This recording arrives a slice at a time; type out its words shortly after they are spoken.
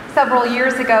Several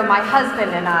years ago, my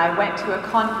husband and I went to a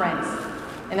conference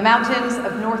in the mountains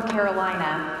of North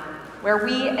Carolina where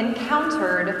we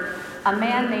encountered a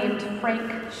man named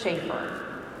Frank Schaeffer,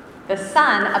 the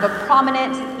son of a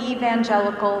prominent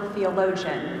evangelical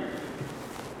theologian.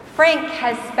 Frank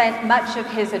has spent much of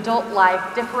his adult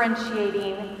life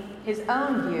differentiating his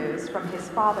own views from his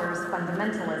father's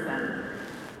fundamentalism,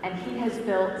 and he has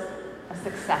built a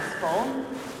successful,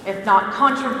 if not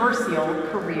controversial,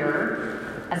 career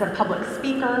as a public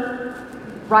speaker,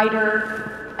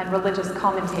 writer, and religious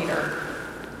commentator.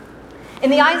 In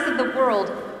the eyes of the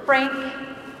world, Frank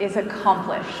is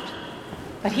accomplished,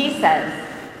 but he says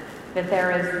that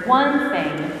there is one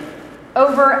thing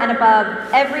over and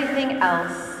above everything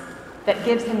else that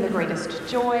gives him the greatest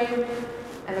joy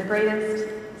and the greatest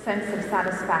sense of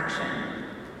satisfaction.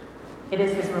 It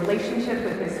is his relationship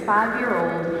with his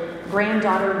 5-year-old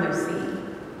granddaughter, Lucy.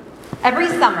 Every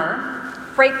summer,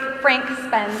 Frank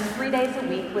spends 3 days a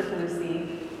week with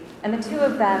Lucy, and the two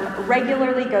of them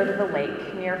regularly go to the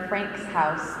lake near Frank's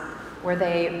house, where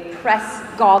they press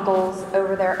goggles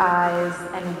over their eyes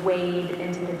and wade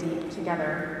into the deep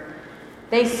together.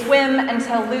 They swim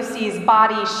until Lucy's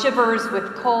body shivers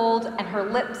with cold and her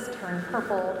lips turn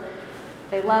purple.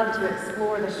 They love to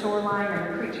explore the shoreline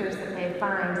and the creatures that they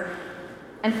find.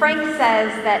 And Frank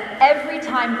says that every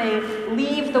time they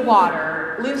leave the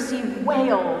water, Lucy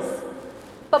wails,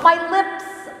 "But my lips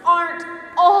aren't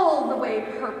all the way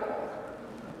purple."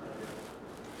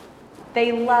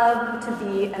 They love to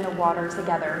be in the water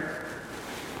together.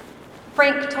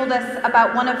 Frank told us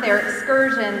about one of their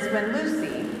excursions when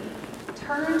Lucy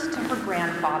turned to her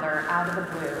grandfather out of the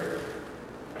blue,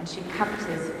 and she cupped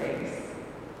his face.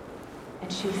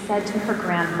 And she said to her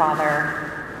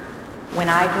grandfather, "When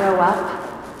I grow up,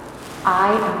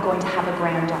 I am going to have a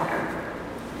granddaughter.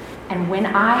 And when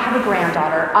I have a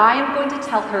granddaughter, I am going to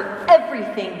tell her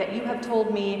everything that you have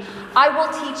told me. I will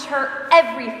teach her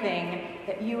everything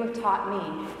that you have taught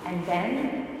me. And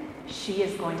then she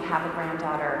is going to have a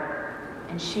granddaughter,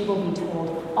 and she will be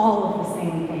told all of the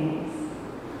same things."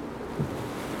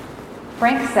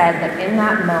 Frank said that in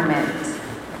that moment,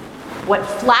 what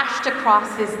flashed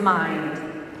across his mind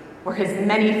were his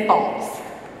many faults.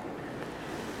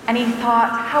 And he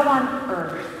thought, how on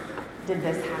earth did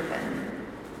this happen?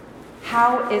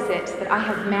 How is it that I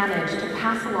have managed to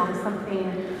pass along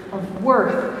something of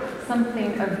worth,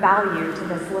 something of value to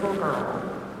this little girl?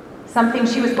 Something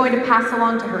she was going to pass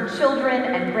along to her children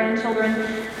and grandchildren.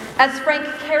 As Frank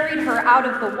carried her out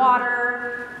of the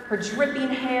water, her dripping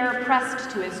hair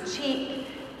pressed to his cheek,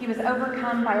 he was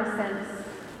overcome by a sense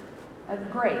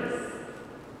of grace.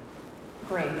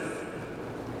 Grace.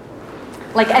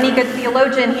 Like any good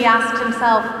theologian, he asked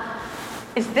himself,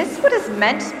 is this what is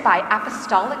meant by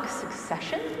apostolic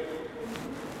succession?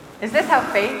 Is this how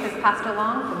faith is passed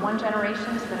along from one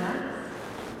generation to the next?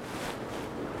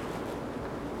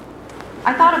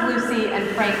 I thought of Lucy and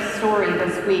Frank's story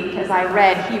this week as I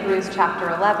read Hebrews chapter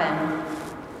 11.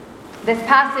 This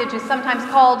passage is sometimes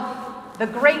called the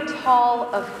Great Hall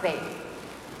of Faith.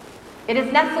 It is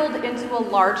nestled into a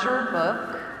larger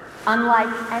book, unlike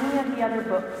any of the other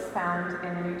books found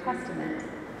in the New Testament.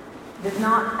 It is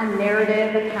not a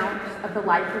narrative account of the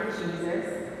life of Jesus.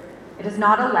 It is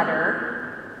not a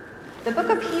letter. The book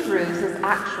of Hebrews is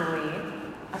actually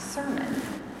a sermon.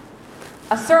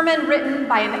 A sermon written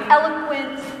by an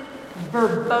eloquent,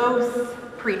 verbose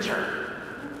preacher.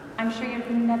 I'm sure you've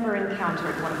never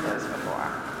encountered one of those before.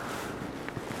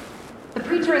 The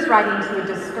preacher is writing to a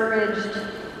discouraged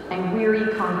and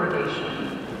weary congregation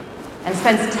and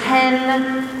spends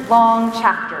 10 long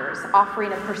chapters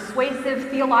offering a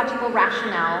persuasive theological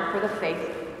rationale for the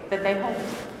faith that they hold.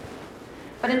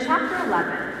 But in chapter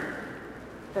 11,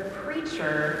 the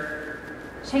preacher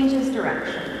changes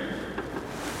direction.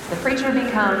 The preacher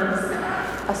becomes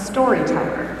a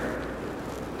storyteller.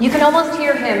 You can almost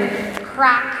hear him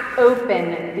crack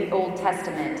open the Old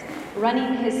Testament,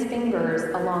 running his fingers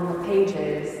along the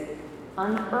pages,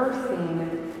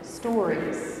 unearthing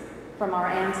stories from our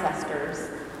ancestors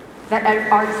that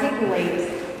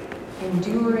articulate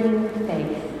enduring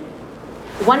faith.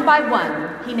 One by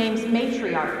one, he names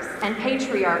matriarchs and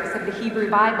patriarchs of the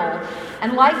Hebrew Bible,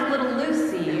 and like little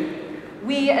Lucy,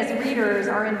 we as readers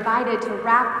are invited to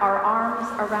wrap our arms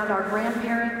around our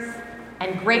grandparents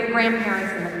and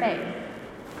great-grandparents in the faith,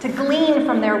 to glean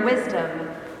from their wisdom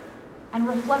and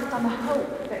reflect on the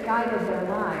hope that guided their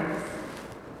lives.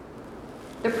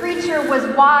 The preacher was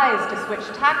wise to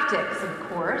switch tactics, of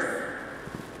course.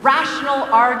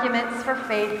 Rational arguments for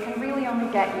faith can really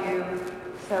only get you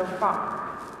so far.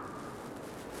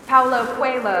 Paulo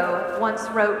Coelho once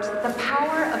wrote, "The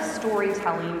power of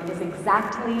storytelling is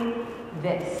exactly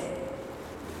this: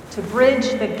 to bridge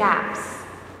the gaps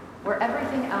where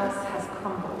everything else has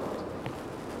crumbled.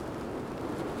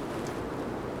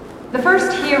 The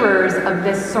first hearers of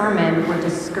this sermon were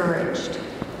discouraged.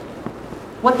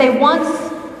 What they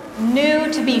once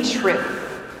knew to be true,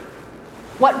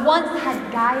 what once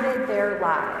had guided their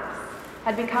lives,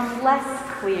 had become less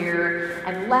clear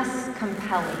and less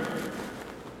compelling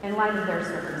in light of their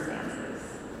circumstances.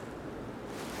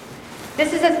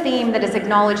 This is a theme that is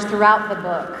acknowledged throughout the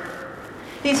book.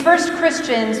 These first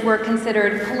Christians were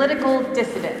considered political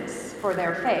dissidents for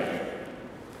their faith.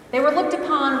 They were looked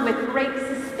upon with great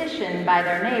suspicion by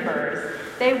their neighbors.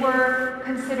 They were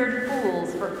considered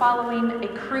fools for following a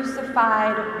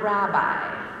crucified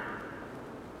rabbi.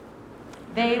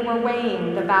 They were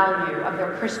weighing the value of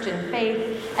their Christian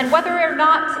faith and whether or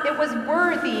not it was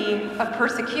worthy of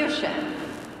persecution.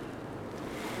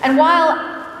 And while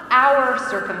our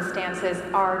circumstances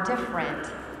are different,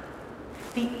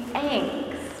 the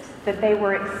angst that they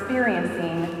were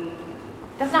experiencing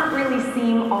does not really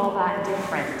seem all that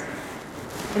different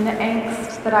than the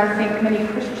angst that I think many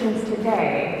Christians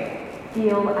today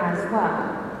feel as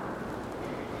well.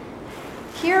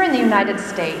 Here in the United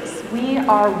States, we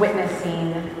are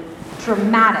witnessing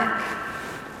dramatic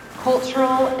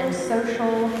cultural and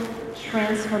social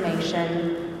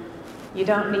transformation. You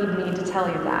don't need me to tell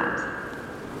you that.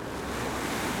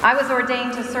 I was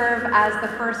ordained to serve as the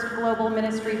first Global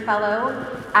Ministry Fellow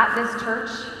at this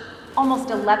church almost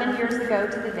 11 years ago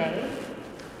to the day.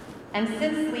 And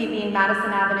since leaving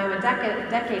Madison Avenue a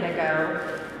decade ago,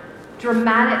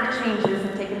 dramatic changes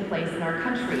have taken place in our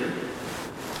country.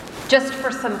 Just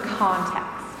for some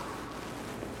context,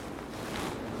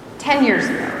 10 years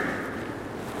ago,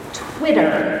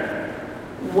 Twitter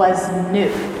was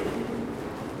new.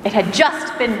 It had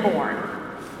just been born.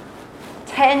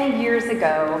 10 years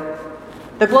ago,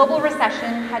 the global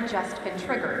recession had just been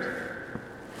triggered.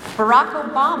 Barack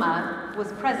Obama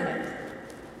was president,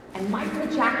 and Michael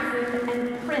Jackson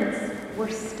and Prince were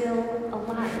still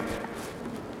alive.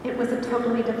 It was a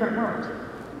totally different world.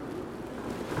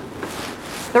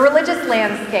 The religious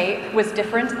landscape was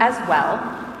different as well.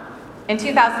 In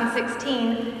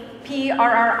 2016,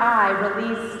 PRRI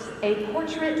released a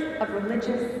portrait of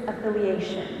religious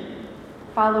affiliation,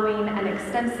 following an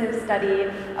extensive study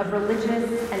of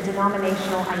religious and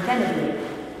denominational identity.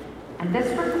 And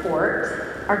this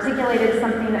report articulated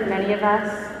something that many of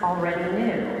us already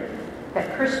knew,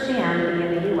 that Christianity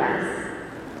in the U.S.,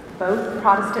 both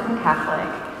Protestant and Catholic,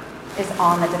 is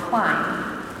on the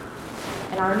decline.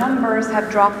 And our numbers have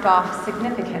dropped off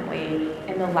significantly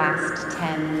in the last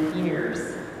 10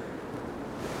 years.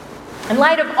 In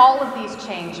light of all of these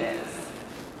changes,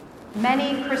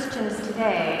 many Christians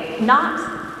today, not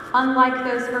unlike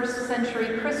those first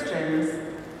century Christians,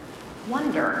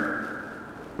 wonder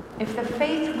if the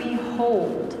faith we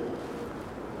hold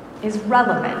is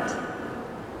relevant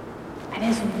and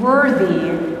is worthy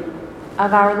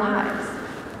of our lives.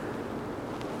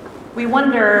 We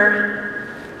wonder,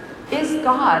 is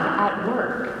God at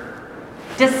work?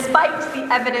 Despite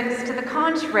the evidence to the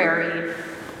contrary,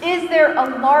 is there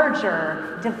a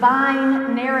larger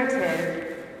divine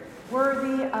narrative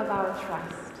worthy of our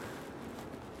trust?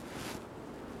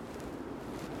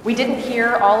 We didn't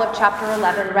hear all of chapter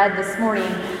 11 read this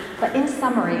morning, but in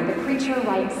summary, the preacher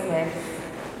writes this: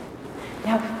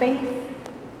 "Now faith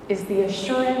is the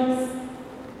assurance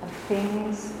of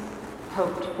things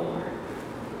hoped for,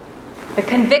 the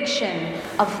conviction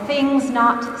of things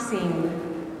not seen."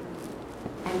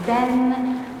 And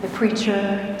then the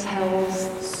preacher tells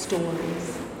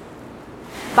stories.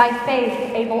 By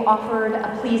faith, Abel offered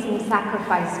a pleasing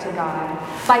sacrifice to God.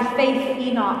 By faith,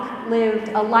 Enoch lived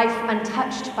a life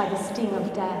untouched by the sting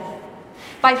of death.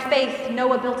 By faith,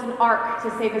 Noah built an ark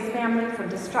to save his family from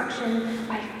destruction.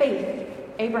 By faith,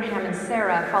 Abraham and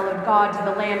Sarah followed God to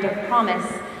the land of promise.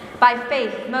 By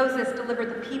faith, Moses delivered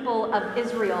the people of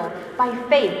Israel. By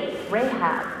faith,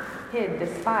 Rahab hid the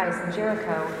spies in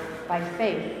Jericho. By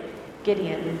faith,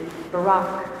 Gideon,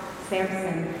 Barak,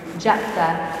 Samson,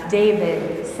 Jephthah,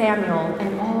 David, Samuel,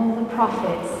 and all the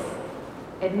prophets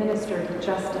administered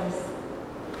justice.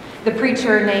 The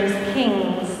preacher names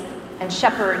kings and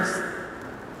shepherds,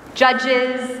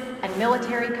 judges and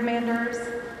military commanders,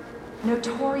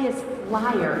 notorious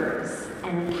liars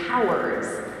and cowards,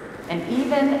 and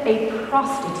even a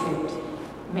prostitute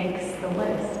makes the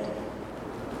list.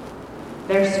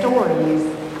 Their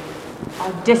stories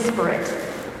are disparate,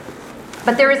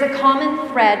 but there is a common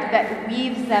thread that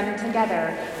weaves them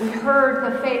together. We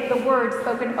heard the word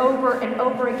spoken over and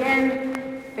over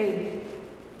again: faith.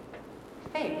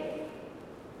 Faith.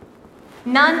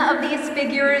 None of these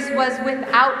figures was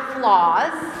without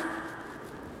flaws,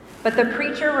 but the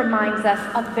preacher reminds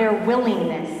us of their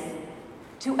willingness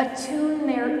to attune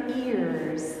their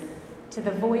ears to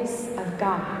the voice of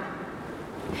God.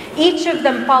 Each of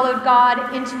them followed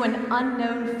God into an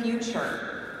unknown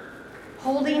future,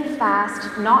 holding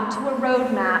fast not to a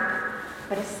roadmap,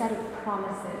 but a set of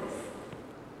promises.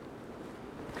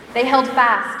 They held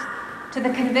fast to the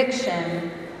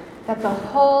conviction that the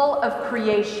whole of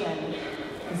creation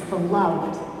is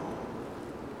beloved.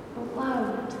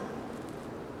 Beloved.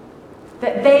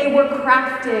 That they were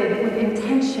crafted with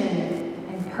intention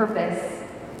and purpose.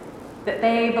 That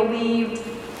they believed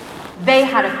they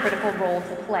had a critical role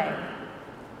to play.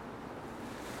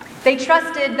 They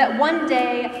trusted that one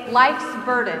day life's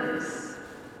burdens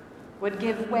would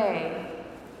give way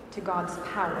to God's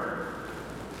power.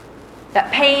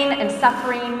 That pain and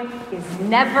suffering is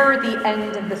never the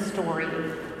end of the story.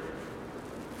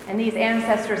 And these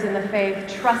ancestors in the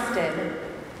faith trusted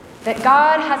that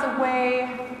God has a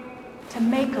way to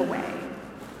make a way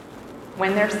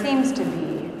when there seems to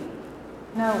be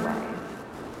no way.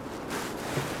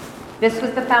 This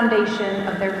was the foundation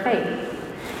of their faith.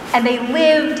 And they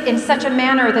lived in such a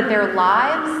manner that their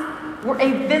lives were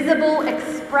a visible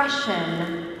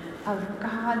expression of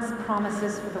God's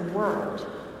promises for the world.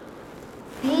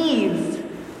 These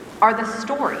are the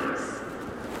stories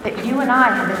that you and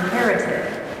I have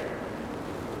inherited.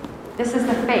 This is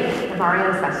the faith of our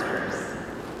ancestors.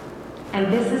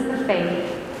 And this is the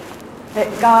faith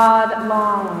that God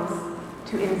longs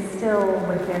to instill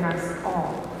within us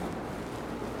all.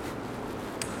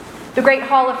 The great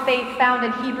hall of faith found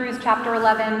in Hebrews chapter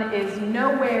 11 is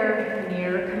nowhere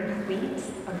near complete,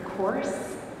 of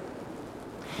course.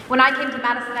 When I came to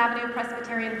Madison Avenue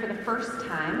Presbyterian for the first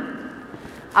time,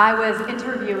 I was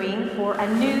interviewing for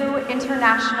a new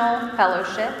international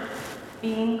fellowship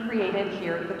being created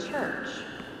here at the church.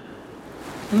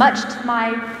 Much to my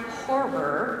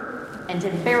horror and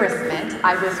embarrassment,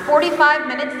 I was 45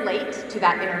 minutes late to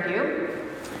that interview.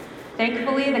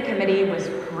 Thankfully, the committee was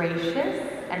gracious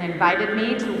and invited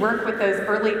me to work with those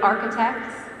early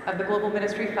architects of the Global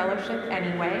Ministry Fellowship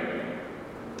anyway.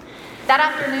 That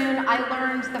afternoon, I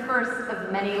learned the first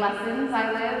of many lessons I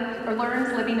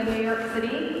learned living in New York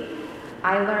City.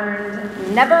 I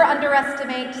learned never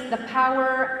underestimate the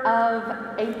power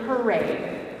of a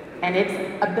parade and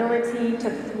its ability to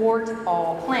thwart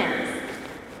all plans.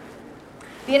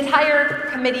 The entire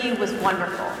committee was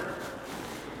wonderful,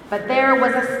 but there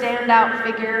was a standout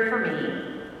figure for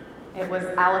me. It was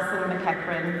Allison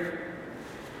McEachran.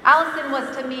 Allison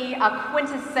was to me a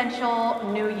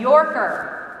quintessential New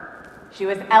Yorker. She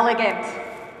was elegant,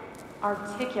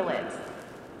 articulate,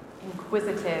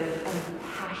 inquisitive, and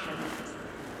passionate.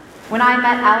 When I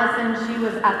met Allison, she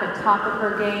was at the top of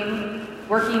her game,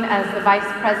 working as the vice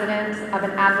president of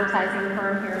an advertising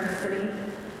firm here in the city.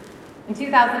 In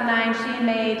 2009, she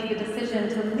made the decision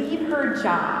to leave her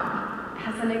job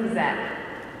as an exec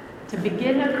to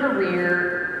begin a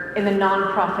career in the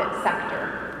nonprofit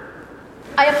sector.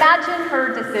 I imagine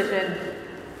her decision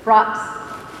brought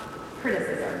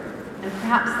criticism, and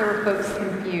perhaps there were folks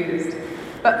confused.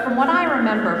 But from what I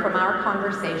remember from our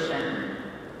conversation,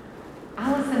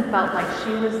 Allison felt like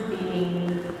she was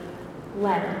being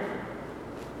led.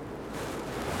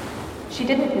 She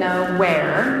didn't know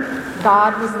where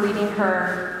God was leading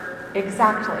her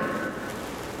exactly,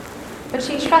 but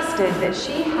she trusted that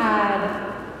she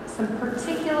had some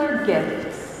particular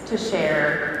gifts to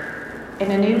share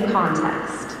in a new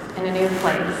context, in a new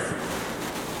place.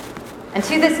 And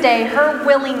to this day, her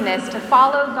willingness to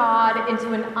follow God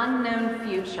into an unknown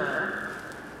future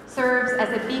serves as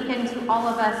a beacon to all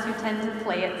of us who tend to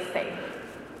play it safe.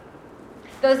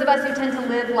 Those of us who tend to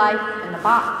live life in the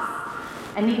box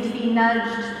and need to be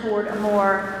nudged toward a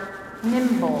more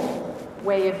nimble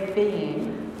way of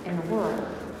being in the world.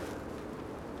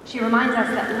 She reminds us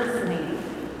that listening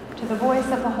to the voice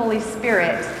of the Holy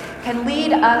Spirit can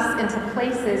lead us into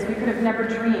places we could have never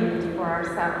dreamed for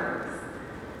ourselves.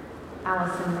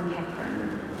 Allison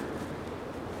McEachran.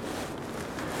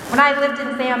 When I lived in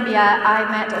Zambia, I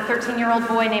met a 13-year-old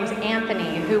boy named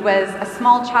Anthony, who was a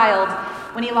small child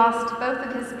when he lost both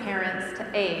of his parents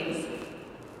to AIDS.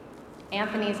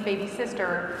 Anthony's baby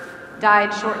sister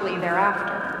died shortly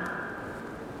thereafter.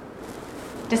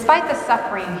 Despite the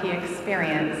suffering he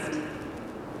experienced,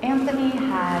 Anthony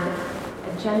had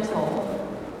a gentle,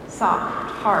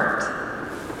 soft heart.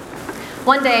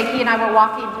 One day, he and I were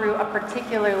walking through a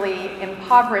particularly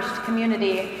impoverished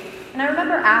community, and I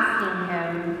remember asking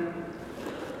him,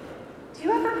 "Do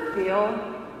you ever feel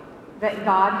that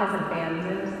God has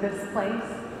abandoned this place?"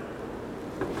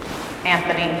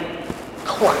 Anthony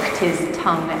clucked his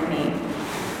tongue at me.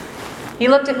 He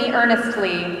looked at me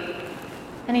earnestly,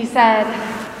 And he said,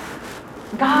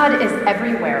 God is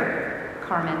everywhere,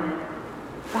 Carmen.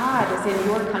 God is in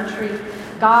your country.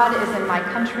 God is in my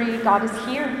country. God is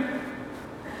here,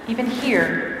 even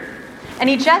here. And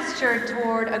he gestured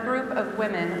toward a group of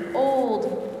women,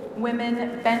 old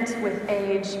women bent with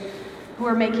age, who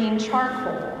were making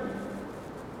charcoal.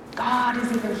 God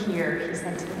is even here, he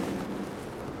said to me.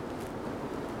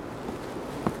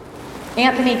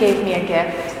 Anthony gave me a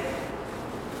gift.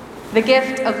 The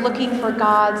gift of looking for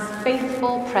God's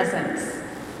faithful presence,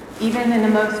 even in the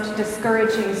most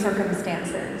discouraging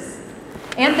circumstances.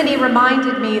 Anthony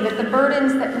reminded me that the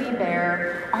burdens that we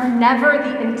bear are never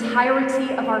the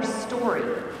entirety of our story.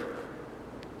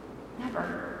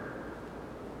 Never.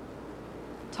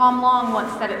 Tom Long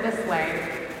once said it this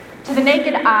way: to the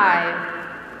naked eye,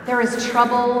 there is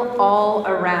trouble all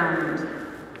around.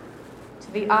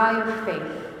 To the eye of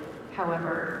faith,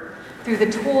 however, through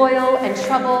the toil and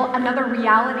trouble, another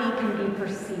reality can be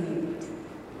perceived.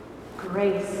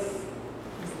 Grace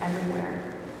is everywhere.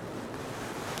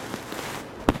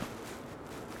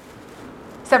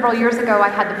 Several years ago, I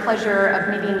had the pleasure of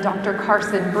meeting Dr.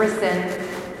 Carson Brisson,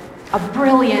 a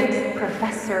brilliant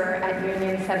professor at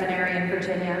Union Seminary in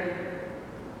Virginia.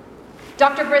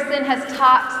 Dr. Brisson has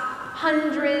taught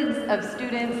hundreds of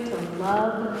students to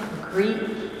love Greek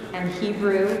and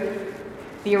Hebrew,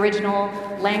 the original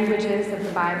languages of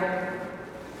the Bible.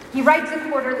 He writes a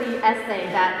quarterly essay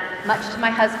that, much to my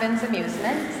husband's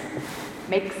amusement,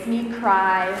 makes me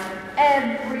cry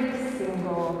every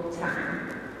single time.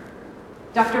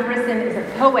 Dr. Brisson is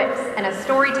a poet and a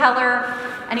storyteller,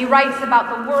 and he writes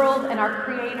about the world and our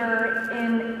Creator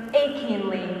in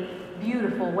achingly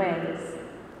beautiful ways.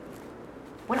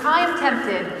 When I am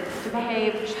tempted to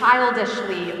behave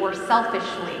childishly or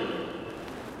selfishly,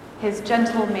 his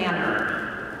gentle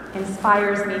manner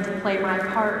inspires me to play my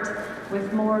part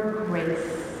with more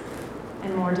grace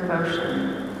and more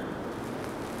devotion.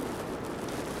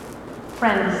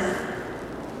 Friends,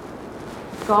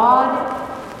 God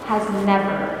has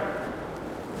never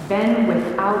been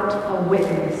without a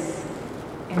witness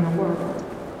in the world.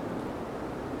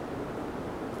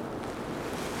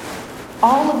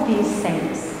 All of these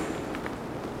saints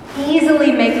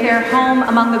easily make their home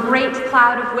among the great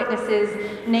cloud of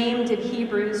witnesses named in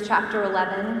Hebrews chapter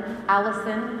 11,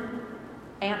 Allison,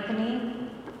 Anthony,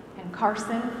 and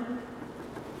Carson.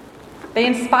 They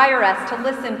inspire us to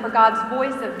listen for God's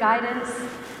voice of guidance,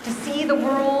 to see the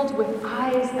world with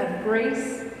eyes of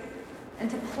grace, and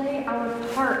to play our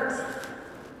part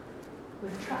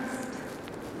with trust.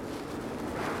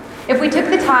 If we took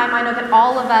the time, I know that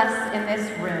all of us in this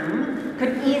room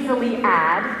could easily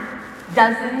add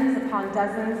dozens upon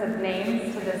dozens of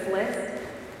names to this list,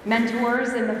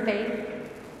 mentors in the faith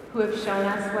who have shown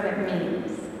us what it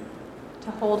means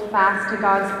to hold fast to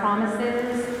God's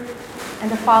promises and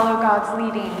to follow God's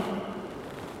leading,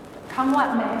 come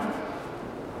what may.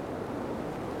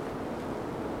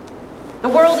 The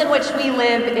world in which we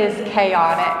live is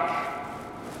chaotic,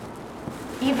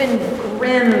 even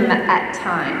grim at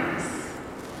times.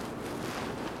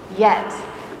 Yet,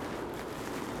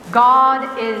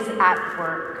 God is at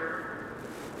work.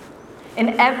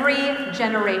 In every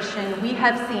generation, we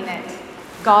have seen it.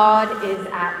 God is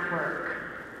at work.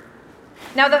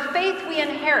 Now, the faith we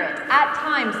inherit at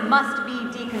times must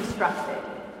be deconstructed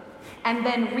and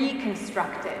then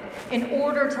reconstructed in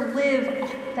order to live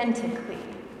authentically.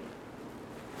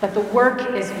 But the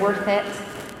work is worth it.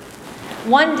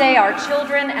 One day our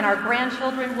children and our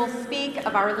grandchildren will speak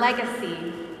of our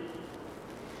legacy.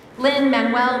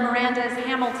 Lin-Manuel Miranda's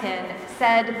Hamilton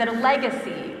said that a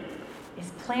legacy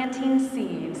is planting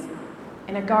seeds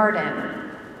in a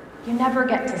garden you never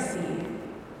get to see.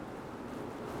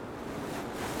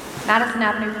 Madison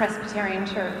Avenue Presbyterian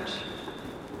Church,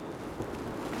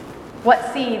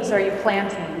 what seeds are you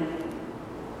planting?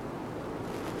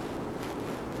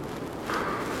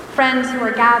 Friends who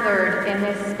are gathered in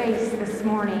this space this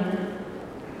morning,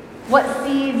 what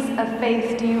seeds of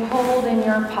faith do you hold in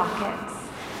your pockets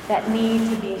that need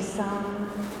to be sown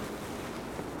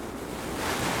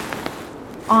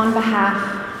on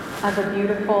behalf of a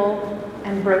beautiful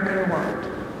and broken world?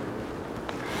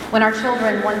 When our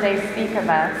children one day speak of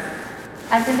us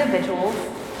as individuals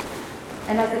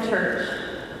and as a church,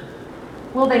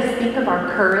 will they speak of our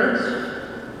courage,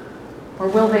 or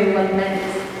will they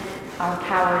lament our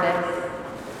cowardice?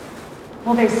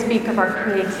 Will they speak of our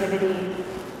creativity,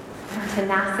 our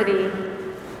tenacity,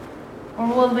 or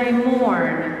will they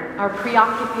mourn our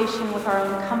preoccupation with our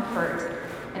own comfort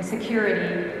and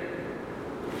security?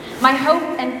 My hope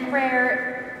and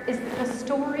prayer is that the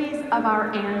stories of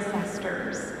our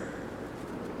ancestors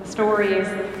The stories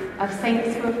of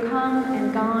saints who have come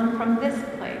and gone from this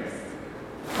place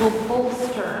will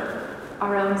bolster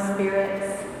our own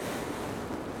spirits.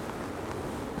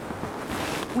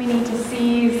 We need to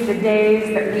seize the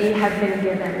days that we have been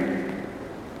given.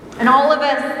 And all of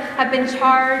us have been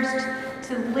charged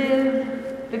to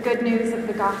live the good news of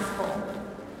the gospel.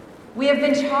 We have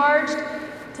been charged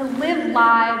to live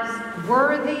lives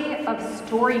worthy of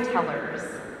storytellers.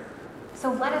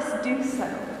 So let us do so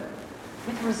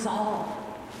with resolve.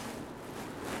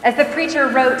 As the preacher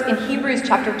wrote in Hebrews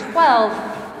chapter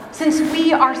 12, since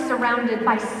we are surrounded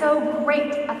by so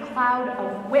great a cloud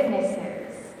of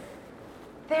witnesses,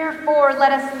 therefore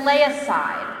let us lay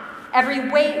aside every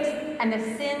weight and the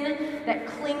sin that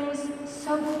clings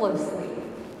so closely,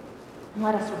 and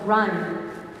let us run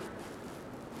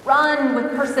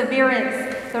with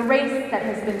perseverance the race that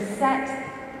has been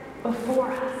set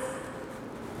before us,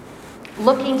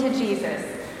 looking to Jesus,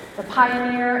 the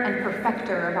pioneer and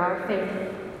perfecter of our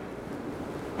faith.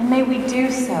 And may we do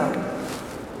so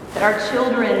that our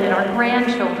children and our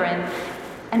grandchildren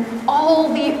and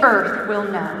all the earth will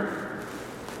know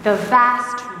the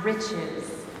vast riches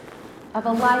of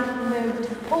a life lived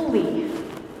fully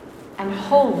and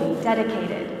wholly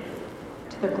dedicated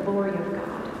to the glory of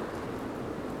God.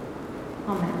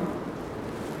 Amen.